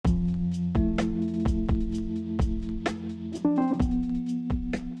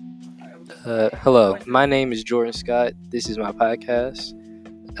Hello, my name is Jordan Scott. This is my podcast.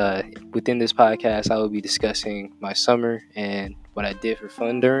 Within this podcast, I will be discussing my summer and what I did for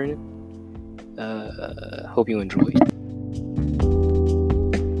fun during it. Hope you enjoy.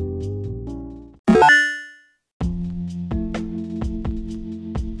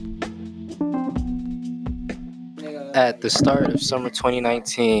 At the start of summer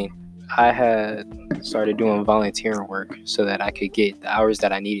 2019, I had started doing volunteering work so that I could get the hours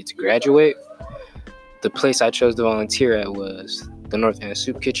that I needed to graduate. The place I chose to volunteer at was the North End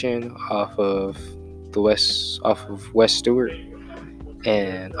Soup Kitchen off of West Stewart,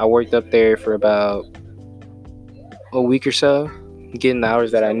 and I worked up there for about a week or so, getting the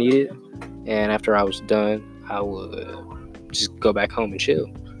hours that I needed. And after I was done, I would just go back home and chill.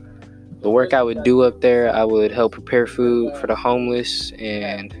 The work I would do up there, I would help prepare food for the homeless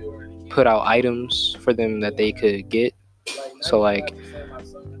and put out items for them that they could get. So like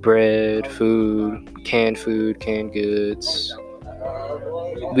bread, food, canned goods.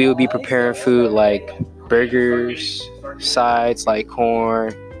 We would be preparing food like burgers, sides like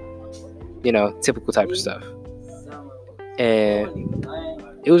corn, typical type of stuff. And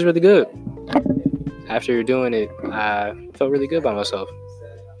it was really good. After doing it, I felt really good about myself.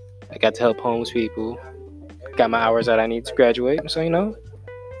 I got to help homeless people, got my hours that I need to graduate. So,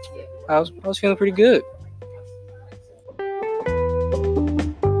 I was feeling pretty good.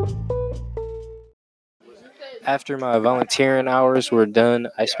 After my volunteering hours were done,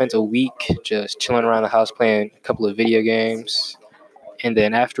 I spent a week just chilling around the house playing a couple of video games. And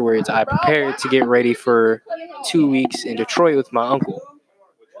then afterwards, I prepared to get ready for 2 weeks in Detroit with my uncle.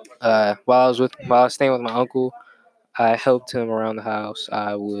 While I was staying with my uncle, I helped him around the house.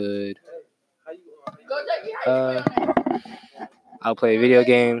 Uh, I'll play video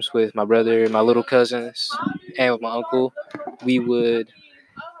games with my brother, my little cousins, and with my uncle. We would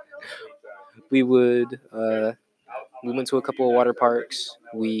we would we went to a couple of water parks.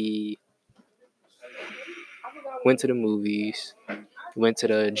 We went to the movies. Went to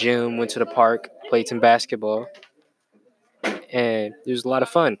the gym. Went to the park. Played some basketball, and it was a lot of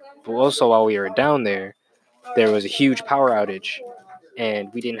fun. But also, while we were down there was a huge power outage,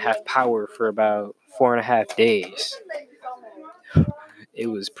 and we didn't have power for about 4.5 days. It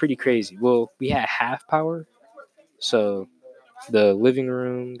was pretty crazy. Well, we had half power, so the living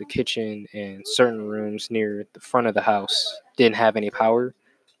room, the kitchen, and certain rooms near the front of the house didn't have any power,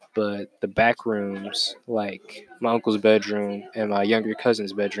 but the back rooms, like my uncle's bedroom and my younger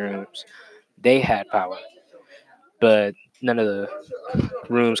cousin's bedrooms, they had power, but none of the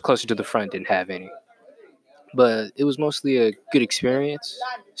rooms closer to the front didn't have any. But it was mostly a good experience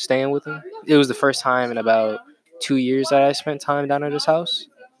staying with him. It was the first time in about 2 years that I spent time down at his house,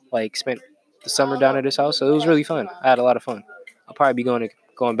 like spent the summer down at his house. So it was really fun. I had a lot of fun. I'll probably be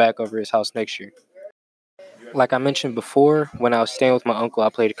going back over his house next year. Like I mentioned before, when I was staying with my uncle, I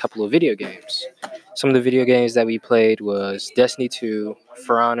played a couple of video games. Some of the video games that we played was Destiny 2,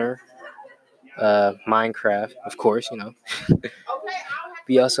 For Honor, Minecraft, of course.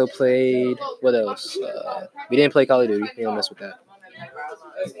 We also played, what else? We didn't play Call of Duty. We don't mess with that.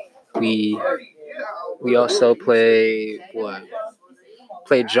 We also played what?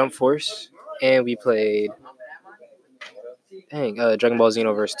 Played Jump Force, and we played Dragon Ball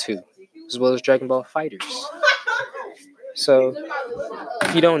Xenoverse 2, as well as Dragon Ball Fighters. So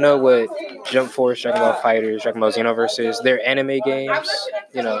if you don't know what Jump Force, Dragon Ball Fighters, Dragon Ball Xenoverse is, they're anime games.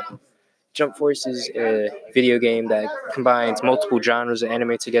 Jump Force is a video game that combines multiple genres of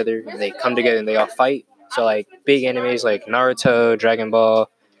anime together, and they come together and they all fight. So like big animes like Naruto, Dragon Ball,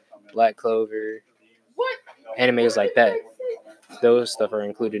 Black Clover, animes like that. Those stuff are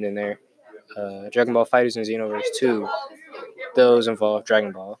included in there. Dragon Ball Fighters and Xenoverse 2, those involve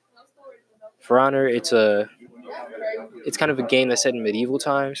Dragon Ball. For Honor, it's kind of a game that's set in medieval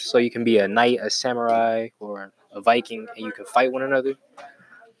times, so you can be a knight, a samurai, or a Viking, and you can fight one another.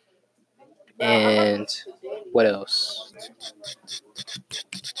 And what else?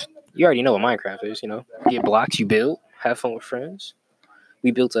 You already know what Minecraft is, Get blocks, you build, have fun with friends.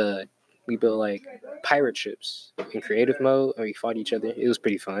 We built like pirate ships in creative mode, and we fought each other. It was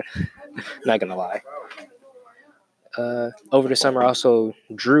pretty fun. Not gonna lie. Over the summer, I also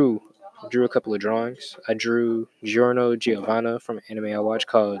drew a couple of drawings. I drew Giorno Giovanna from an anime I watched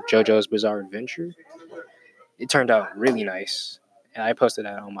called JoJo's Bizarre Adventure. It turned out really nice, and I posted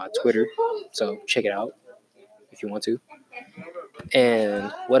that on my Twitter, so check it out if you want to.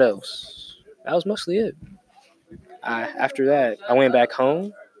 And what else? That was mostly it. After that, I went back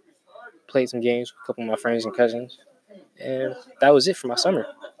home, played some games with a couple of my friends and cousins, and that was it for my summer.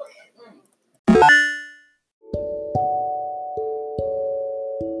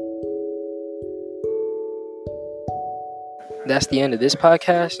 That's the end of this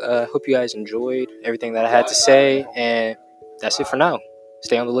podcast. Hope you guys enjoyed everything that I had to say, and that's it for now.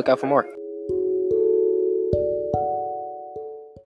 Stay on the lookout for more.